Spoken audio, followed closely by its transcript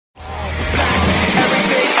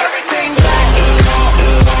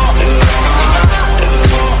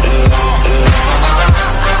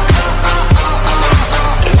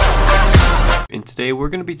Today we're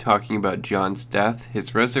going to be talking about Jon's death,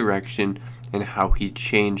 his resurrection, and how he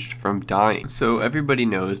changed from dying. So everybody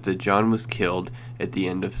knows that Jon was killed at the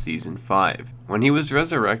end of Season 5. When he was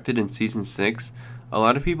resurrected in Season 6, a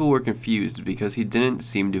lot of people were confused because he didn't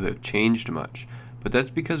seem to have changed much. But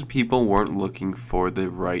that's because people weren't looking for the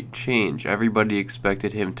right change. Everybody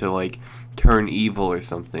expected him to turn evil or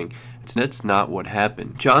something. That's not what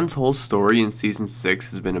happened. Jon's whole story in Season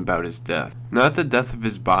 6 has been about his death. Not the death of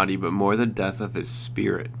his body, but more the death of his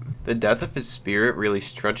spirit. The death of his spirit really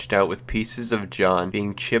stretched out with pieces of Jon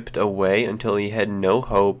being chipped away until he had no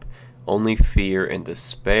hope, only fear and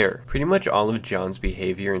despair. Pretty much all of Jon's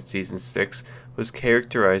behavior in Season 6 was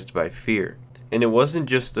characterized by fear. And it wasn't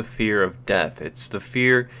just the fear of death, it's the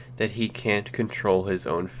fear that he can't control his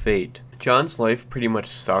own fate. Jon's life pretty much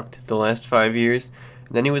sucked the last 5 years,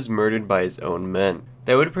 and then he was murdered by his own men.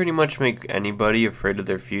 That would pretty much make anybody afraid of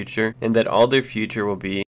their future, and that all their future will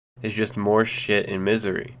be is just more shit and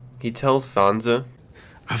misery. He tells Sansa,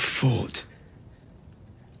 "I've fought,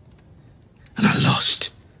 and I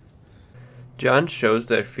lost." Jon shows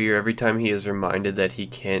that fear every time he is reminded that he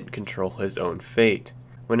can't control his own fate.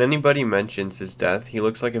 When anybody mentions his death, he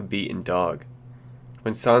looks like a beaten dog.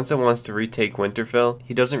 When Sansa wants to retake Winterfell,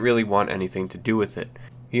 he doesn't really want anything to do with it.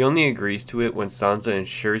 He only agrees to it when Sansa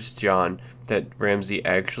assures Jon that Ramsay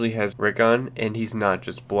actually has Rickon and he's not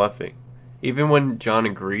just bluffing. Even when Jon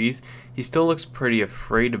agrees, he still looks pretty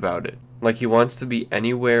afraid about it, like he wants to be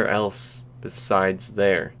anywhere else besides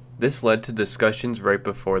there. This led to discussions right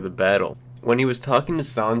before the battle. When he was talking to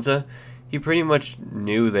Sansa, he pretty much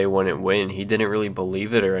knew they wouldn't win. He didn't really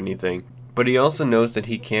believe it or anything. But he also knows that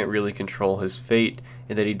he can't really control his fate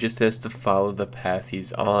and that he just has to follow the path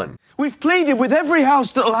he's on. We've pleaded with every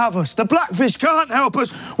house that'll have us. The Blackfish can't help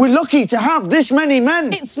us. We're lucky to have this many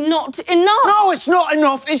men. It's not enough. No, it's not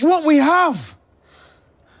enough. It's what we have.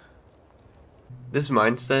 This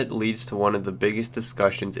mindset leads to one of the biggest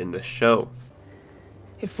discussions in the show.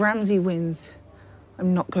 If Ramsay wins,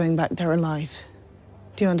 I'm not going back there alive.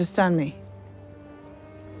 Do you understand me?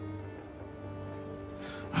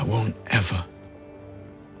 I won't ever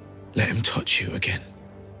let him touch you again.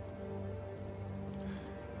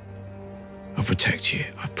 I'll protect you,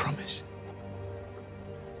 I promise.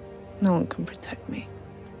 No one can protect me.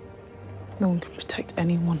 No one can protect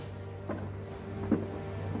anyone.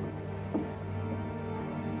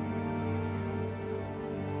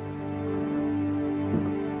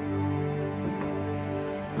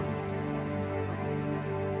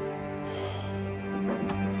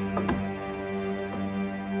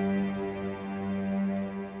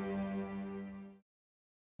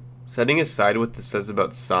 Setting aside what this says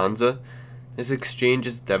about Sansa, this exchange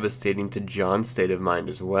is devastating to Jon's state of mind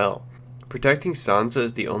as well. Protecting Sansa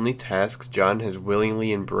is the only task Jon has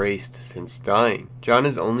willingly embraced since dying. Jon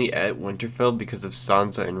is only at Winterfell because of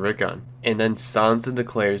Sansa and Rickon, and then Sansa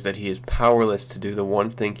declares that he is powerless to do the one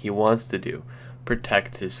thing he wants to do,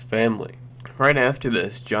 protect his family. Right after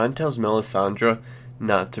this, Jon tells Melisandre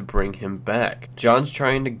not to bring him back. Jon's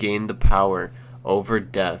trying to gain the power over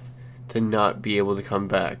death to not be able to come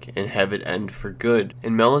back and have it end for good,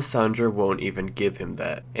 and Melisandre won't even give him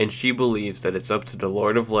that, and she believes that it's up to the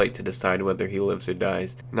Lord of Light to decide whether he lives or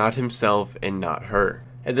dies, not himself and not her.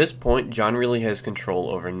 At this point, Jon really has control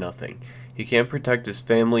over nothing. He can't protect his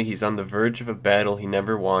family, he's on the verge of a battle he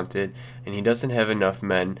never wanted, and he doesn't have enough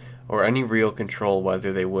men or any real control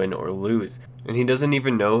whether they win or lose, and he doesn't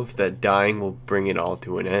even know if that dying will bring it all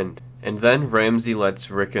to an end. And then Ramsay lets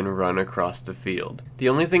Rickon run across the field. The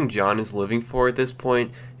only thing Jon is living for at this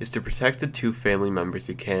point is to protect the two family members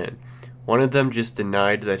he can. One of them just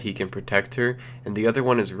denied that he can protect her, and the other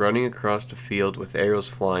one is running across the field with arrows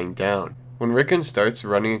flying down. When Rickon starts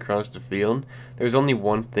running across the field, there's only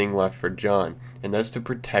one thing left for Jon, and that's to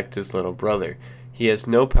protect his little brother. He has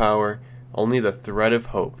no power, only the thread of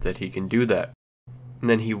hope that he can do that. And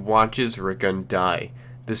then he watches Rickon die.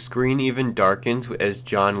 The screen even darkens as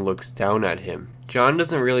Jon looks down at him. Jon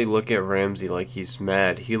doesn't really look at Ramsay like he's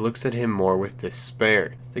mad, he looks at him more with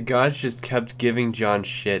despair. The gods just kept giving Jon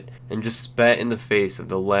shit and just spat in the face of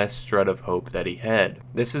the last shred of hope that he had.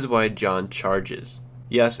 This is why Jon charges.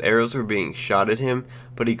 Yes, arrows were being shot at him,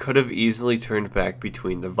 but he could have easily turned back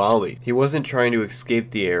between the volleys. He wasn't trying to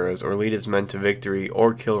escape the arrows or lead his men to victory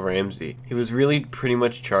or kill Ramsay. He was really pretty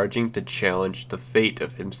much charging to challenge the fate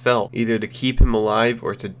of himself, either to keep him alive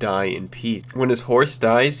or to die in peace. When his horse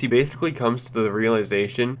dies, he basically comes to the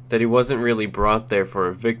realization that he wasn't really brought there for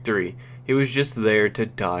a victory. He was just there to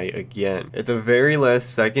die again. At the very last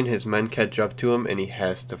second, his men catch up to him and he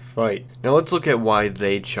has to fight. Now let's look at why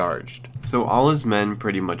they charged. So all his men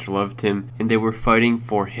pretty much loved him, and they were fighting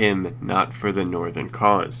for him, not for the Northern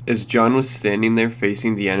cause. As Jon was standing there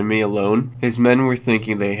facing the enemy alone, his men were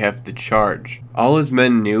thinking they have to charge. All his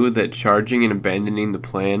men knew that charging and abandoning the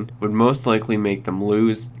plan would most likely make them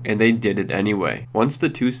lose, and they did it anyway. Once the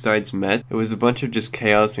two sides met, it was a bunch of just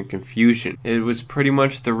chaos and confusion. It was pretty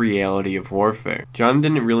much the reality of warfare. Jon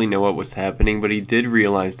didn't really know what was happening, but he did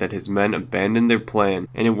realize that his men abandoned their plan,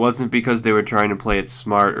 and it wasn't because they were trying to play it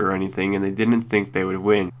smart or anything, and they didn't think they would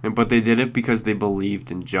win, but they did it because they believed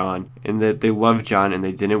in Jon, and that they loved Jon and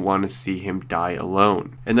they didn't want to see him die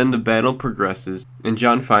alone. And then the battle progresses, and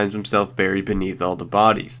Jon finds himself buried beneath all the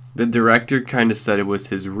bodies. The director kinda said it was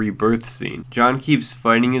his rebirth scene. Jon keeps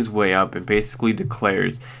fighting his way up and basically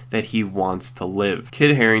declares that he wants to live.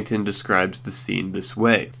 Kit Harington describes the scene this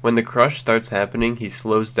way. When the crush starts happening, he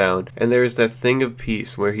slows down, and there is that thing of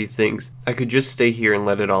peace where he thinks, I could just stay here and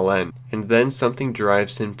let it all end. And then something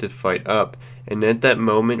drives him to fight up, and at that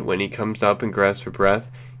moment when he comes up and grasps for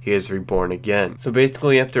breath, he is reborn again. So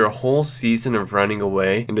basically, after a whole season of running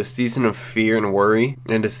away, and a season of fear and worry,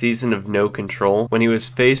 and a season of no control, when he was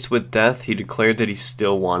faced with death, he declared that he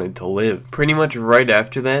still wanted to live. Pretty much right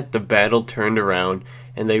after that, the battle turned around,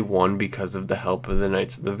 and they won because of the help of the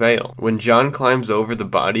Knights of the Vale. When Jon climbs over the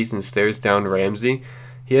bodies and stares down Ramsay,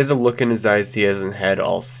 he has a look in his eyes he hasn't had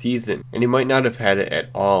all season, and he might not have had it at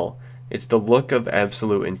all. It's the look of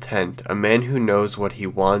absolute intent, a man who knows what he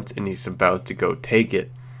wants and he's about to go take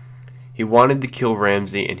it. He wanted to kill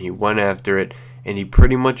Ramsay and he went after it, and he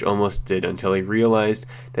pretty much almost did until he realized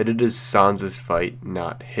that it is Sansa's fight,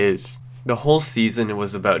 not his. The whole season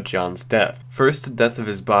was about Jon's death. First the death of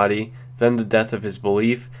his body, then the death of his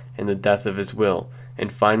belief, and the death of his will,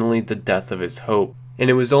 and finally the death of his hope. And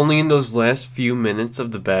it was only in those last few minutes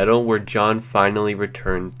of the battle where Jon finally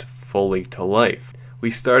returned fully to life.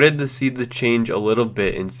 We started to see the change a little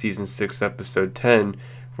bit in Season 6, Episode 10,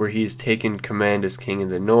 where he is taken command as King of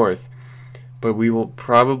the North, but we will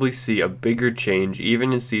probably see a bigger change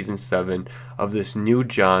even in Season 7 of this new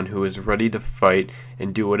Jon who is ready to fight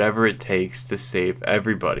and do whatever it takes to save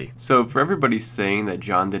everybody. So for everybody saying that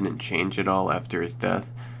Jon didn't change at all after his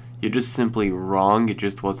death, you're just simply wrong. It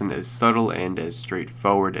just wasn't as subtle and as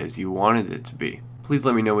straightforward as you wanted it to be. Please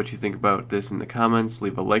let me know what you think about this in the comments,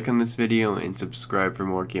 leave a like on this video, and subscribe for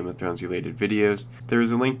more Game of Thrones related videos. There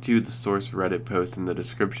is a link to the source Reddit post in the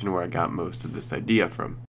description where I got most of this idea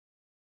from.